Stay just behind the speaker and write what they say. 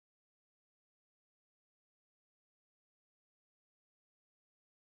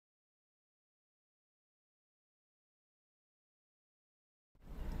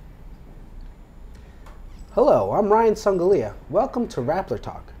Hello, I'm Ryan Sangalia. Welcome to Rappler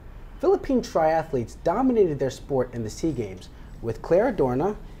Talk. Philippine triathletes dominated their sport in the SEA Games, with Claire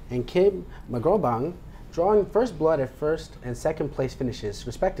Adorna and Kim Magrobang drawing first blood at first and second place finishes,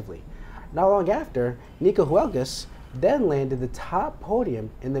 respectively. Not long after, Nico Huelgas then landed the top podium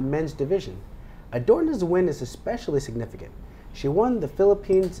in the men's division. Adorna's win is especially significant. She won the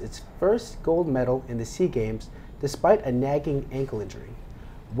Philippines its first gold medal in the SEA Games despite a nagging ankle injury.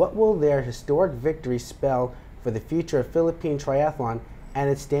 What will their historic victory spell for the future of Philippine triathlon and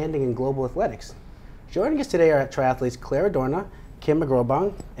its standing in global athletics? Joining us today are triathletes Claire Adorna, Kim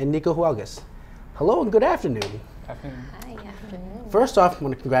Magrobang, and Nico Huelgas. Hello and good afternoon. Afternoon. Hi, afternoon. First off, I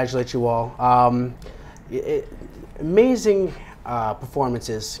want to congratulate you all. Amazing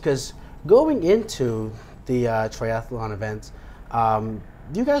performances, because going into the triathlon events,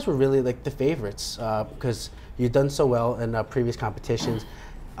 you guys were really like the favorites because you've done so well in previous competitions.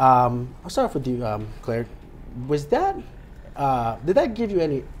 I'll start off with you, Claire. Was that did that give you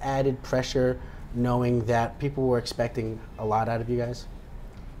any added pressure, knowing that people were expecting a lot out of you guys?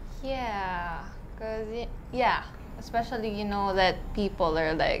 Yeah, especially that people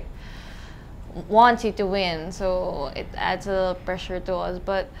are like want you to win, so it adds a little pressure to us.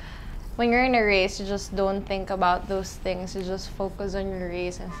 But when you're in a race, you just don't think about those things. You just focus on your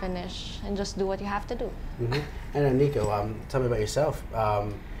race and finish, and just do what you have to do. Mm-hmm. And Nico, tell me about yourself.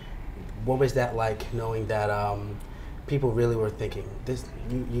 What was that like, knowing that people really were thinking this?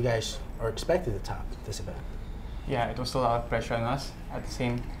 You guys are expected to top this event. Yeah, it was a lot of pressure on us. At the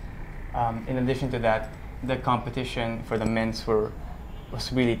same, in addition to that, the competition for the men's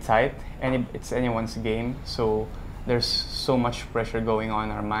was really tight, and it's anyone's game. So there's so much pressure going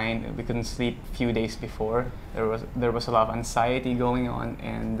on in our mind. We couldn't sleep a few days before. There was a lot of anxiety going on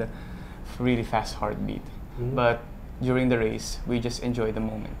and really fast heartbeat. Mm-hmm. But during the race, we just enjoyed the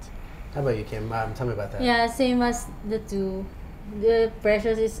moment. How about you, Kim? Tell me about that. Yeah, same as the two. The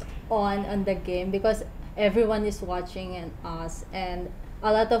pressure is on the game because everyone is watching us, and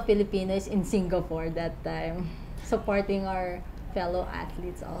a lot of Filipinos in Singapore that time supporting our fellow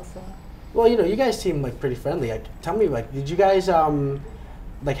athletes also. Well, you guys seem like pretty friendly. Like, tell me, like, did you guys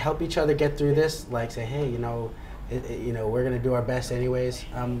like help each other get through this? Like, say, hey, we're gonna do our best anyways.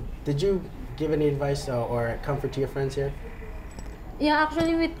 Did you give any advice or comfort to your friends here? Yeah,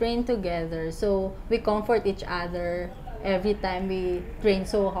 actually we train together, so we comfort each other every time we train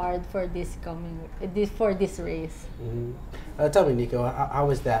so hard for this race. Mm-hmm. Tell me, Nico, how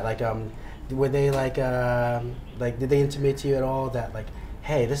was that? Like, were they like did they intimate to you at all that like,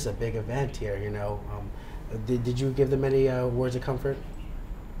 hey, this is a big event here? Did you give them any words of comfort?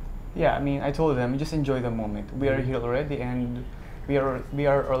 Yeah, I mean, I told them just enjoy the moment. We are here already, and we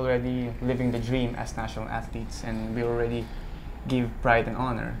are already living the dream as national athletes, and we already give pride and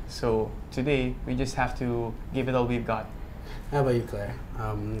honor. So today we just have to give it all we've got. How about you, Claire?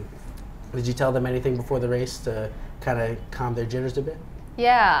 Did you tell them anything before the race to kind of calm their jitters a bit?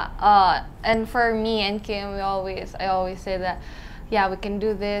 Yeah, and for me and Kim, I always say that, yeah, we can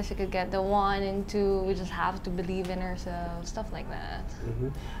do this. We could get the 1 and 2. We just have to believe in ourselves, stuff like that. Mm-hmm.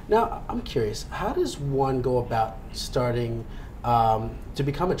 Now, I'm curious, how does one go about starting to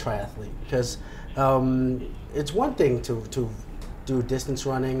become a triathlete? Because it's one thing to do distance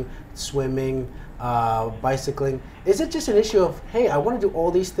running, swimming, bicycling. Is it just an issue of, hey, I want to do all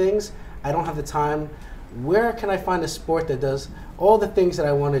these things, I don't have the time, where can I find a sport that does all the things that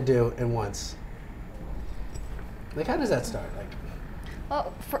I want to do at once? Like, how does that start? Like,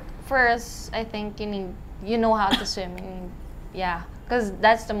 Well, first, I think you know how to swim. Yeah, because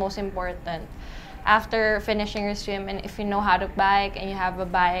that's the most important. After finishing your swim, and if you know how to bike and you have a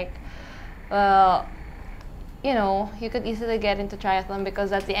bike, you could easily get into triathlon,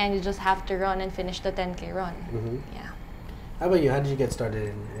 because at the end you just have to run and finish the 10K run. mm-hmm. Yeah. How about you? How did you get started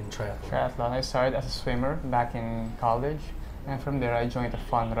in triathlon? Triathlon, I started as a swimmer back in college, and from there I joined a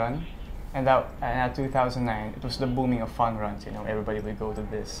fun run. And at 2009, it was the booming of fun runs. Everybody would go to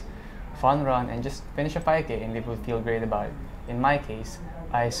this fun run and just finish a 5K, and they would feel great about it. In my case,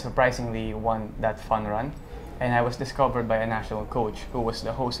 I surprisingly won that fun run, and I was discovered by a national coach who was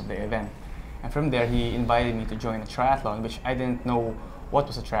the host of the event. And from there, he invited me to join a triathlon, which I didn't know what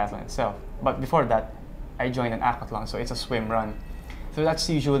was a triathlon itself. But before that, I joined an aquathlon, so it's a swim run. So that's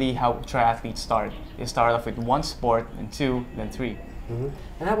usually how triathletes start. They start off with one sport, then 2, then 3. Mm-hmm.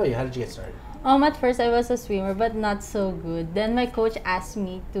 And how about you? How did you get started? At first I was a swimmer, but not so good. Then my coach asked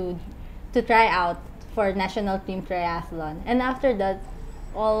me to try out for national team triathlon, and after that,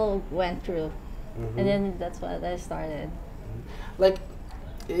 all went through, Mm-hmm. and then that's what I started. Like,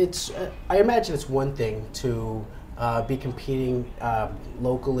 it's I imagine it's one thing to be competing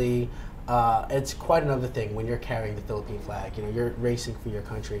locally it's quite another thing when you're carrying the Philippine flag. You know, you're racing for your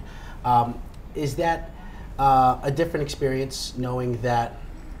country. Is that a different experience knowing that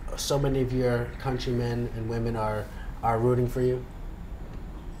so many of your countrymen and women are rooting for you?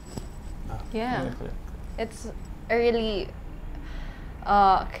 Yeah. Definitely. It's a really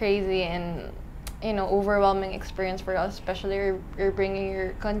crazy and overwhelming experience for us, especially you're bringing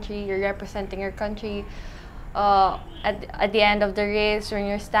your country, you're representing your country. At the end of the race, when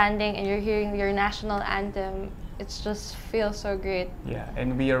you're standing and you're hearing your national anthem, it just feels so great. Yeah,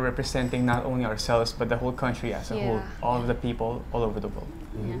 and we are representing not only ourselves but the whole country as a whole, Yeah. all of the people all over the world.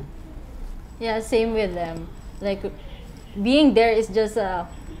 Mhm. Yeah, same with them. Like, being there is just a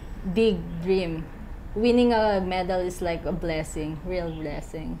big dream. Winning a medal is like a blessing, real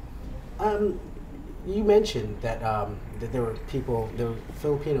blessing. You mentioned that that there were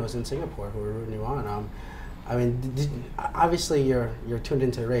Filipinos in Singapore who were rooting you on. I mean, obviously you're tuned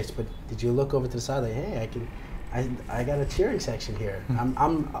into the race, but did you look over to the side like, hey, I got a cheering section here.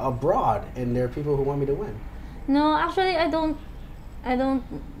 I'm abroad, and there are people who want me to win. No, actually, I don't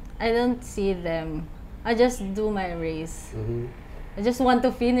see them. I just do my race. Mm-hmm. I just want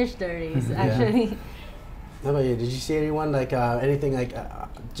to finish the race. Actually, How about you? Did you see anyone like anything like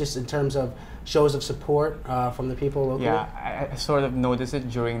just in terms of shows of support from the people locally? Yeah, I sort of noticed it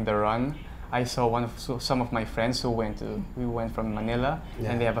during the run. I saw some of my friends we went from Manila,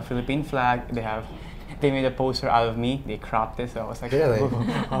 Yeah. and they have a Philippine flag. They made a poster out of me. They cropped it, so I was like, Really?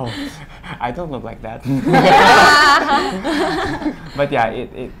 oh, I don't look like that. But yeah,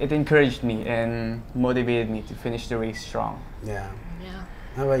 it encouraged me and motivated me to finish the race strong. Yeah. Yeah.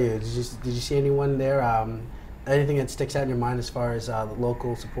 How about you? Did you see anyone there? Anything that sticks out in your mind as far as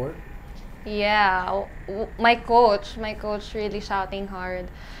local support? Yeah, my coach really shouting hard,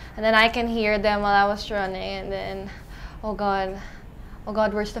 and then I can hear them while I was running, and then, oh God,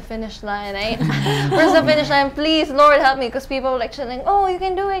 where's the finish line? Where's the finish line? Please, Lord, help me, because people were like shouting, oh, you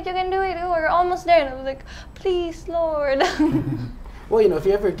can do it, oh, we're almost there, and I was like, please, Lord. Well, you know, if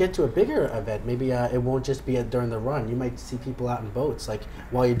you ever get to a bigger event, maybe it won't just be during the run. You might see people out in boats, like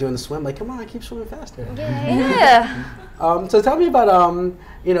while you're doing the swim, like, come on, keep swimming faster. Yeah. So tell me about,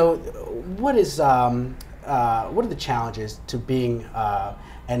 you know, what are the challenges to being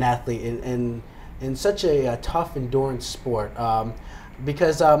an athlete in such a tough endurance sport?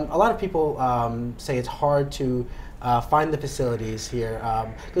 Because a lot of people say it's hard to find the facilities here.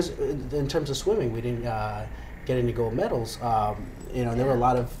 Because in terms of swimming, we didn't get any gold medals. You know, there were a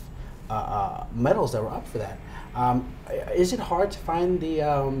lot of medals that were up for that. Is it hard to find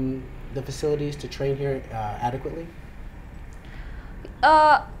the facilities to train here adequately?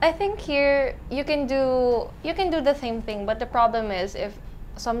 I think here you can do the same thing, but the problem is if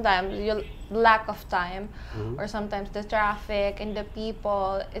sometimes you lack of time, or sometimes the traffic and the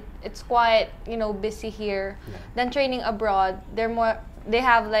people, it's quite busy here. Yeah. Then training abroad, they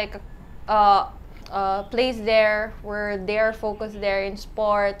have like a place there where they are focused there in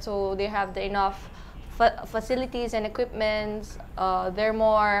sport, so they have the enough facilities and equipments. They're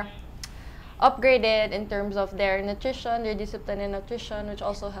more upgraded in terms of their nutrition, their discipline in nutrition, which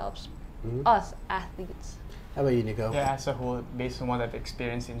also helps us athletes. How about you, Nico? Yeah, as a whole, based on what I've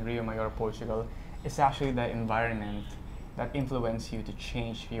experienced in Rio Mayor, Portugal, it's actually the environment that influence you to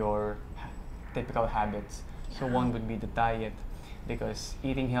change your typical habits. So one would be the diet, because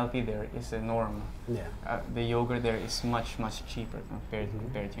eating healthy there is a norm. Yeah. The yogurt there is much cheaper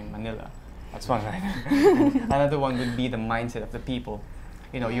compared to in Manila. That's one, right? Another one would be the mindset of the people.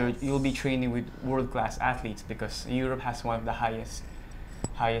 You know, you'll be training with world-class athletes, because Europe has one of the highest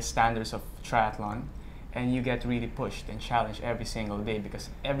standards of triathlon, and you get really pushed and challenged every single day, because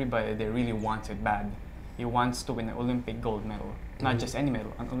everybody there really wants it bad. He wants to win an Olympic gold medal, not just any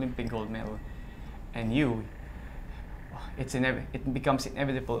medal, an Olympic gold medal, and it becomes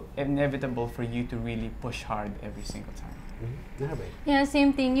inevitable for you to really push hard every single time. Mm-hmm. How about you? yeah,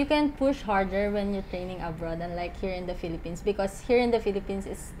 same thing. You can push harder when you're training abroad, unlike here in the Philippines, because here in the Philippines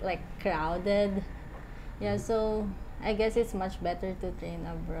it's like crowded. Yeah, so I guess it's much better to train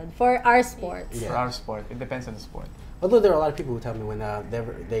abroad for our sports. Yeah. For our sport, it depends on the sport. Although there are a lot of people who tell me when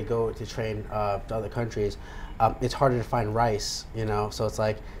they go to train to other countries, it's harder to find rice, you know. So it's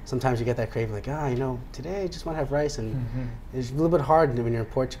like sometimes you get that craving, like, today I just want to have rice, and it's a little bit hard when you're in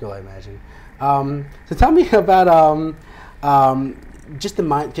Portugal, I imagine. So tell me about just the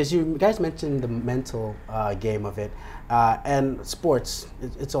mind, because you guys mentioned the mental game of it, and sports.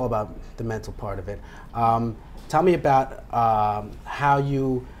 It's all about the mental part of it. Tell me about how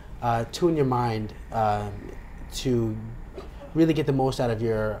you tune your mind to really get the most out of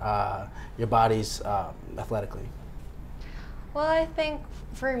your bodies athletically. Well, I think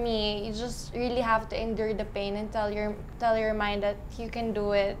for me, you just really have to endure the pain and tell your mind that you can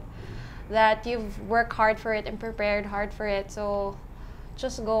do it, that you've worked hard for it and prepared hard for it. So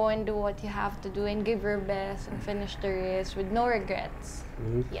just go and do what you have to do and give your best and finish the race with no regrets.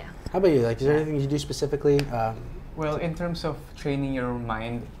 Yeah. How about you? Like, is there anything you do specifically? Well, in terms of training your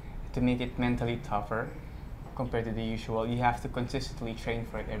mind to make it mentally tougher compared to the usual, you have to consistently train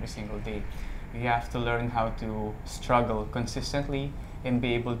for it every single day. You have to learn how to struggle consistently and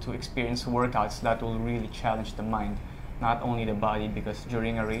be able to experience workouts that will really challenge the mind, not only the body, because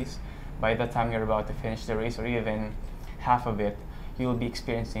during a race, by the time you're about to finish the race or even half of it, you'll be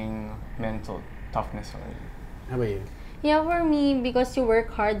experiencing mental toughness already. How about you? Yeah, for me, because you work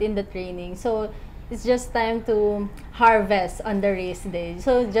hard in the training, so it's just time to harvest on the race day.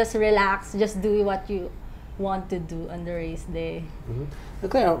 So just relax, just do what you want to do on the race day. Now,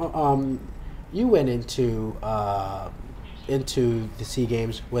 Claire, you went into the SEA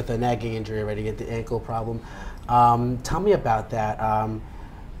Games with a nagging injury already, get the ankle problem. Tell me about that.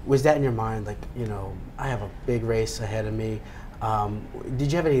 Was that in your mind, like, you know, I have a big race ahead of me?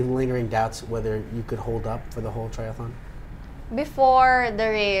 Did you have any lingering doubts whether you could hold up for the whole triathlon? Before the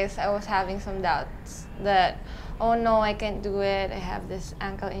race, I was having some doubts that, oh no, I can't do it. I have this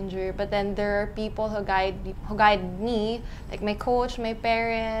ankle injury. But then there are people who guide me, like my coach, my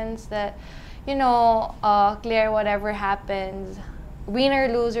parents, that, you know, Claire, whatever happens, win or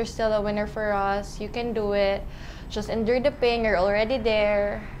lose, you're still a winner for us. You can do it. Just endure the pain. You're already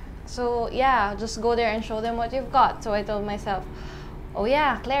there. So yeah, just go there and show them what you've got. So I told myself, oh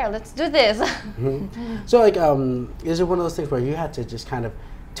yeah, Claire, let's do this. So like, is it one of those things where you had to just kind of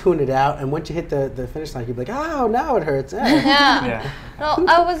tune it out, and once you hit the finish line, you'd be like, oh, now it hurts. Yeah. No,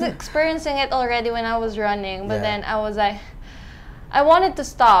 I was experiencing it already when I was running, but then I was like, I wanted to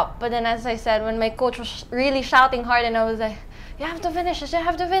stop, but then as I said, when my coach was really shouting hard, and I was like, you have to finish it, you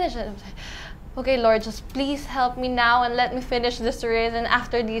have to finish it. I was like, okay, Lord, just please help me now and let me finish this race. And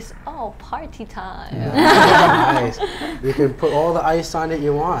after this, oh, party time. Nice. You can put all the ice on it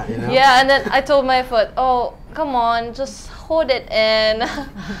you want, you know? Yeah, and then I told my foot, oh, come on, just hold it in.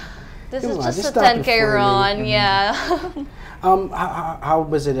 This is just a 10K run, yeah. How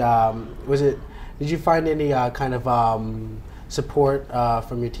was it? Did you find any kind of support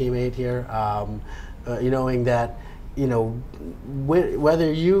from your teammate here? Knowing that, you know,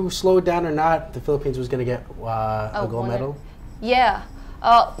 whether you slowed down or not, the Philippines was going to get a gold medal? Yeah.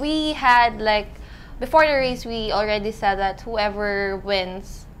 We had, like, before the race, we already said that whoever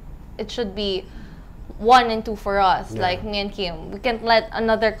wins, it should be 1 and 2 for us, like me and Kim. We can't let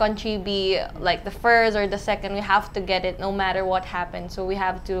another country be like the first or the second. We have to get it no matter what happens. So we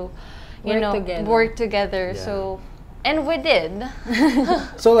have to, work together. Yeah. So, and we did.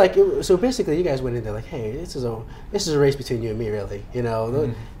 So like, so basically, you guys went in there like, hey, this is a race between you and me, really. You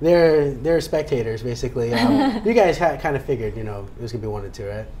know, they're spectators basically. You guys kind of figured, you know, it was gonna be 1 and 2,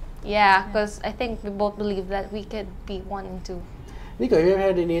 right? Yeah, because I think we both believe that we could be 1 and 2. Nico, have you ever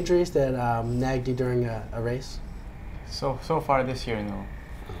had any injuries that nagged you during a race? So far this year, no.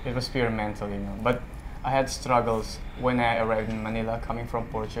 It was pure mental, you know. But I had struggles when I arrived in Manila, coming from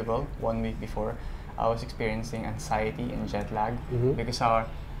Portugal 1 week before. I was experiencing anxiety and jet lag because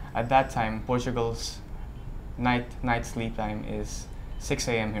at that time Portugal's night sleep time is 6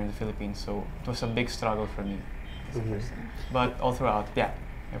 a.m. here in the Philippines, so it was a big struggle for me as a person. But all throughout, yeah,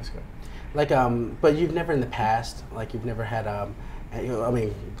 it was good. Like, but you've never in the past, like you've never had, I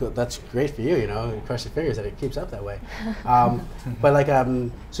mean, that's great for you, you know, cross your fingers that it keeps up that way. But like,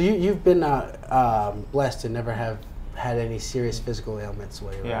 so you've been blessed to never have had any serious physical ailments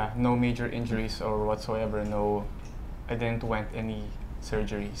while you were. Yeah, no major injuries or whatsoever. No, I didn't went any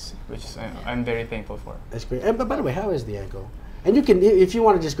surgeries, which I'm very thankful for. That's great. And, but by the way, how is the ankle? And you can, if you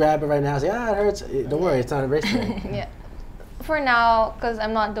want to just grab it right now and say, it hurts, don't worry, it's not a race thing. Yeah. For now, because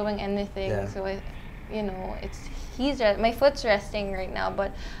I'm not doing anything, so my foot's resting right now,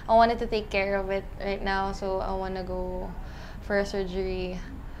 but I wanted to take care of it right now, so I want to go for a surgery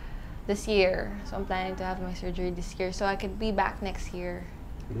this year. So I'm planning to have my surgery this year, so I could be back next year.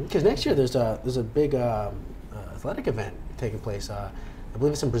 Because next year there's a big athletic event taking place. I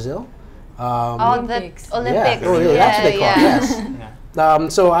believe it's in Brazil. Olympics. Yeah, that's what they call it.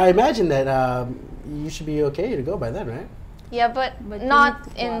 Yes. So I imagine that you should be okay to go by then, right? Yeah, but not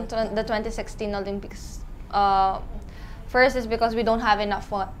in the 2016 Olympics. First is because we don't have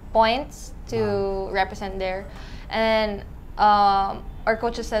enough points to represent there, and our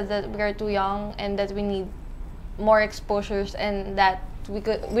coaches said that we are too young and that we need more exposures, and that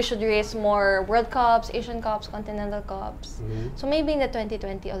we should race more World Cups, Asian Cups, Continental Cups. So maybe in the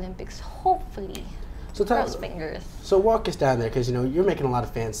 2020 Olympics, hopefully. So Cross fingers. So walk us down there, because you know you're making a lot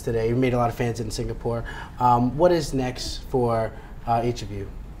of fans today. You made a lot of fans in Singapore. What is next for each of you?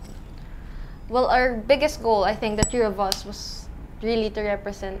 Well, our biggest goal, I think, the three of us, was really to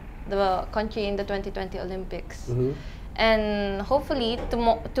represent the country in the 2020 Olympics, and hopefully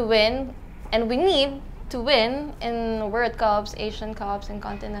to win. And we need to win in World Cups, Asian Cups, and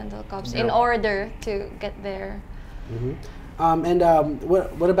Continental Cups in order to get there.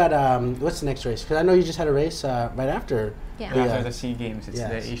 What about what's the next race? Because I know you just had a race right after. Yeah. After the SEA Games, it's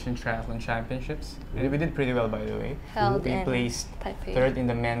the Asian Triathlon Championships, and we did pretty well, by the way. Held We in placed Taipei. 3rd in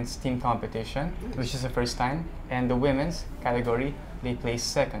the men's team competition, which is the first time, and the women's category, they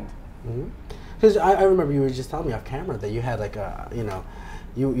placed 2nd. Because I remember you were just telling me off camera that you had like a, you know,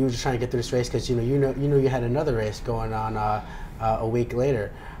 you were just trying to get through this race because you know you had another race going on a week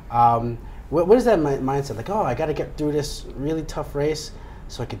later. What is that mindset? Like, oh, I got to get through this really tough race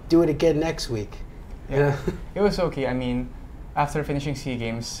so I could do it again next week. Yeah, You know? it was okay. I mean, after finishing SEA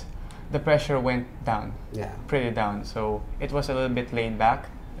Games, the pressure went down, Yeah. pretty down. So it was a little bit laid back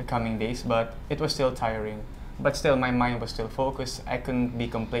the coming days, but it was still tiring. But still, my mind was still focused. I couldn't be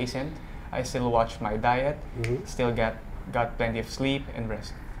complacent. I still watched my diet, still got plenty of sleep and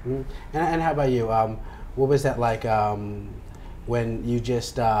rest. And how about you? What was that like when you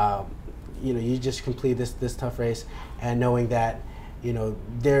just you just complete this tough race and knowing that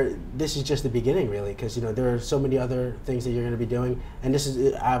this is just the beginning really, because there are so many other things that you're going to be doing, and this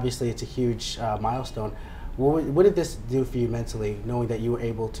is obviously it's a huge milestone. What did this do for you mentally, knowing that you were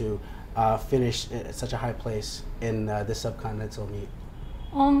able to finish at such a high place in this subcontinental meet?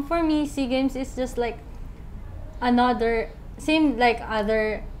 For me, SEA Games is just like same like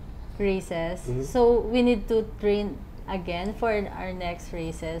other races. So we need to train again for our next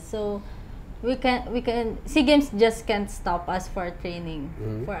races. So we can SEA Games just can't stop us for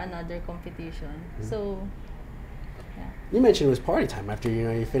training for another competition. So You mentioned it was party time after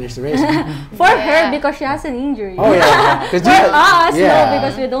you finished the race. for her, because she has an injury. Oh yeah, For us, no,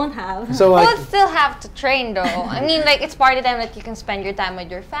 because we don't have. So We'll still have to train though. I mean, like, it's party time that you can spend your time with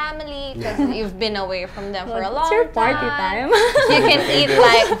your family because you've been away from them for a long It's your time. party time. You can eat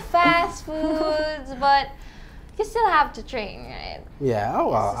like fast foods, but you still have to train, right? yeah. Oh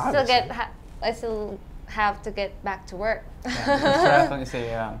well. Still obviously. I still have to get back to work. Triathlon is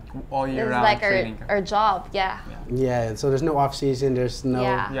a all year It's round like training. our job, yeah. Yeah, and so there's no off season. There's no.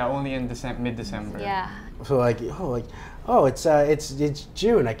 Yeah. Yeah, only in mid-December. Yeah. So it's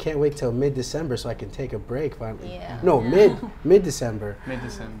June. I can't wait till mid-December so I can take a break finally. Yeah. No, mid-December.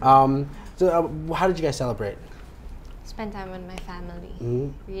 Mid-December. So how did you guys celebrate? Spend time with my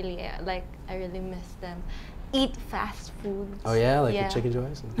family. Really, I really miss them. Eat fast foods. Oh yeah, like Yeah. the chicken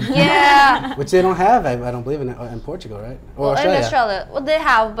joys, Yeah. which they don't have. I don't believe in Portugal, right? Or Well, Australia. in Australia, well, they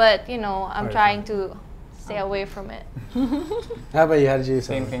have, but I'm Right. trying to stay away from it. How about you? How did you Same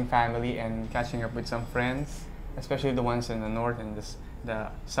celebrate? thing, family and catching up with some friends, especially the ones in the north and the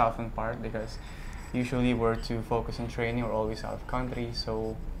southern part, because usually we're too focused on training or always out of country,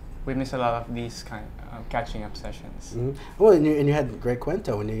 so we miss a lot of these kind of catching up sessions. Well, and you had great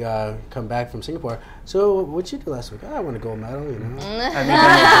cuento when you come back from Singapore. So what'd you do last week? I won a gold medal,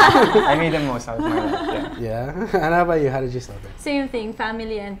 I made the most out of my life. Yeah. Yeah. And how about you? How did you celebrate? Same thing,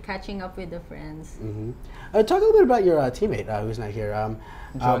 family and catching up with the friends. Talk a little bit about your teammate who's not here.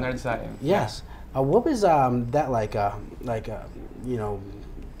 Jonard Zaim. Yes. What was that like?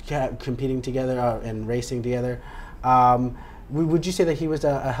 Competing together and racing together. Would you say that he was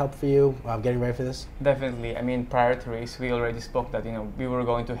a help for you getting ready for this? Definitely. I mean, prior to race, we already spoke that we were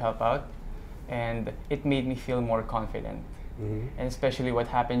going to help out, and it made me feel more confident. And especially what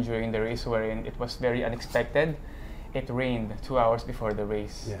happened during the race, wherein it was very unexpected. It rained 2 hours before the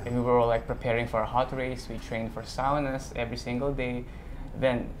race, and we were all like preparing for a hot race. We trained for saunas every single day.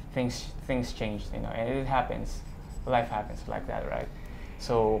 Then things changed, and it happens. Life happens like that, right?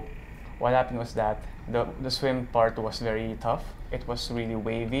 So what happened was that the swim part was very tough. It was really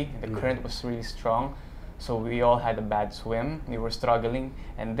wavy. The current was really strong. So we all had a bad swim. We were struggling.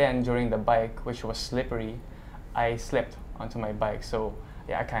 And then during the bike, which was slippery, I slipped onto my bike. So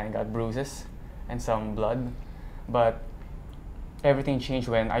yeah, I kind of got bruises and some blood. But everything changed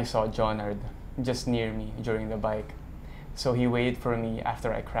when I saw Jonard just near me during the bike. So he waited for me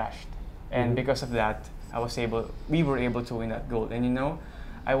after I crashed. And because of that, we were able to win that gold. And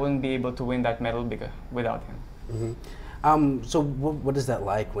I wouldn't be able to win that medal without him. So what is that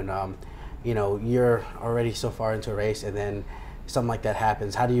like when you're already so far into a race and then something like that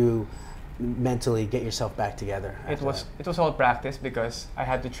happens? How do you mentally get yourself back together? It was all practice because I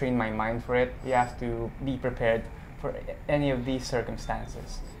had to train my mind for it. You have to be prepared for any of these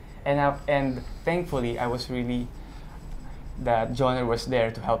circumstances. And thankfully, that Johnner was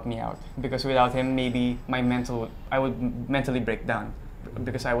there to help me out, because without him, maybe I would mentally break down,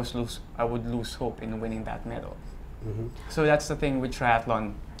 because I would lose hope in winning that medal. Mm-hmm. So that's the thing with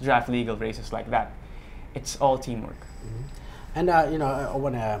triathlon, draft legal races like that. It's all teamwork. Mm-hmm. And I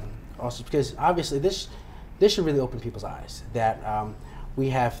want to also, because obviously this should really open people's eyes that we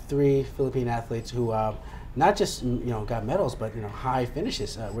have 3 Philippine athletes who not just got medals, but high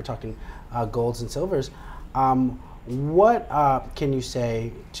finishes. We're talking golds and silvers. What can you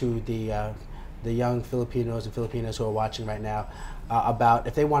say to the young Filipinos and Filipinas who are watching right now about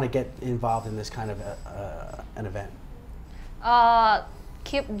if they want to get involved in this kind of an event?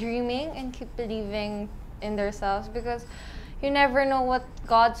 Keep dreaming and keep believing in themselves, because you never know what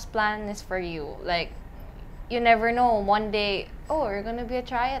God's plan is for you. Like, you never know, one day, oh, you're gonna be a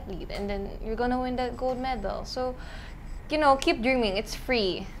triathlete and then you're gonna win that gold medal. So, keep dreaming. It's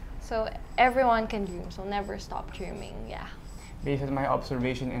free. So everyone can dream, so never stop dreaming. Yeah. Based on my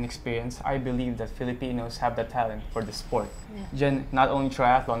observation and experience, I believe that Filipinos have the talent for the sport. Yeah. Not only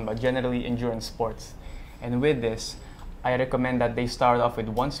triathlon, but generally endurance sports. And with this, I recommend that they start off with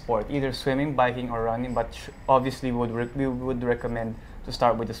one sport, either swimming, biking, or running, but obviously we would recommend to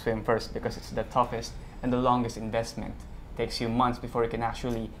start with the swim first, because it's the toughest and the longest investment. It takes you months before you can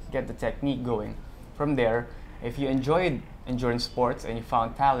actually get the technique going. From there, if you enjoyed endurance sports and you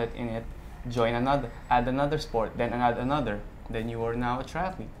found talent in it, add another sport, then add another. Then you are now a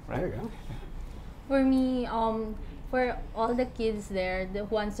triathlete, right? There you go. For me, for all the kids there who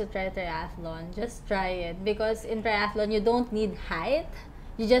wants to try triathlon, just try it, because in triathlon you don't need height,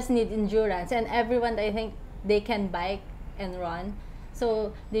 you just need endurance, and everyone, I think, they can bike and run,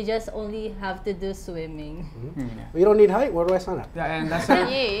 so they just only have to do swimming. Mm-hmm. Yeah. Well, you don't need height. Where do I sign up? Yeah, and that's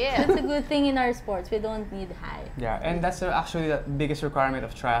Yeah. That's a good thing in our sports. We don't need height. yeah, and that's actually the biggest requirement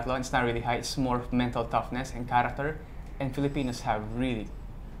of triathlon. It's not really height; it's more mental toughness and character. And Filipinos have really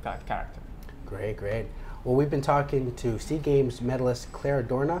got character. Great, great. Well, we've been talking to SEA Games medalists Clara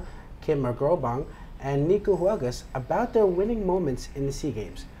Dorna, Kim Magrobang, and Nico Huelgas about their winning moments in the SEA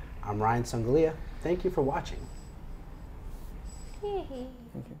Games. I'm Ryan Sangalia. Thank you for watching. Yay.